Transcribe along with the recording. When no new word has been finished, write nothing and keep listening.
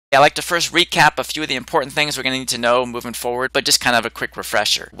I'd like to first recap a few of the important things we're going to need to know moving forward, but just kind of a quick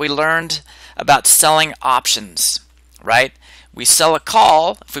refresher. We learned about selling options, right? We sell a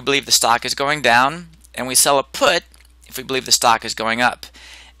call if we believe the stock is going down, and we sell a put if we believe the stock is going up.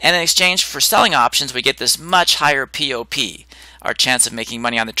 And in exchange for selling options, we get this much higher POP, our chance of making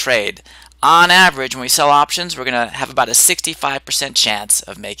money on the trade. On average, when we sell options, we're going to have about a 65% chance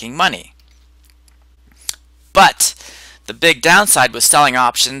of making money. But the big downside with selling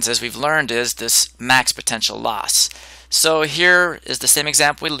options, as we've learned, is this max potential loss. So here is the same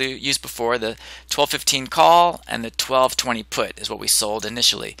example we used before. The 12.15 call and the 12.20 put is what we sold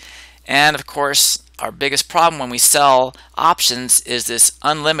initially. And of course, our biggest problem when we sell options is this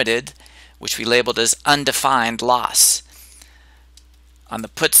unlimited, which we labeled as undefined loss. On the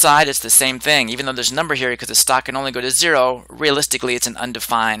put side, it's the same thing. Even though there's a number here because the stock can only go to zero, realistically it's an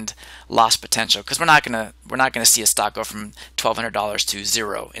undefined loss potential because we're not gonna see a stock go from $1,200 to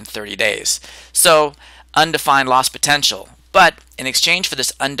zero in 30 days. So undefined loss potential. But in exchange for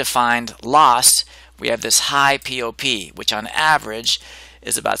this undefined loss, we have this high POP, which on average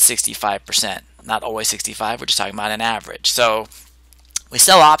is about 65%. Not always 65, we're just talking about an average. So we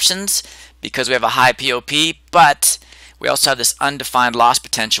sell options because we have a high POP, but we also have this undefined loss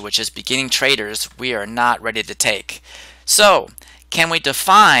potential, which as beginning traders, we are not ready to take. So can we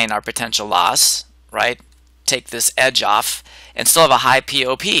define our potential loss, right? Take this edge off and still have a high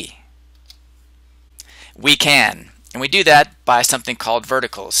POP? We can. And we do that by something called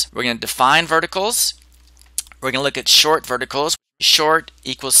verticals. We're going to define verticals. We're going to look at short verticals. Short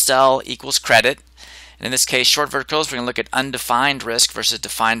equals sell equals credit. And in this case, short verticals, we're going to look at undefined risk versus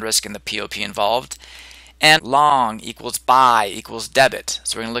defined risk and the POP involved. And long equals buy equals debit.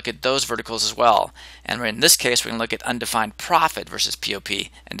 So we're going to look at those verticals as well. And in this case, we're going to look at undefined profit versus POP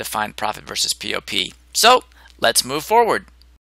and defined profit versus POP. So let's move forward.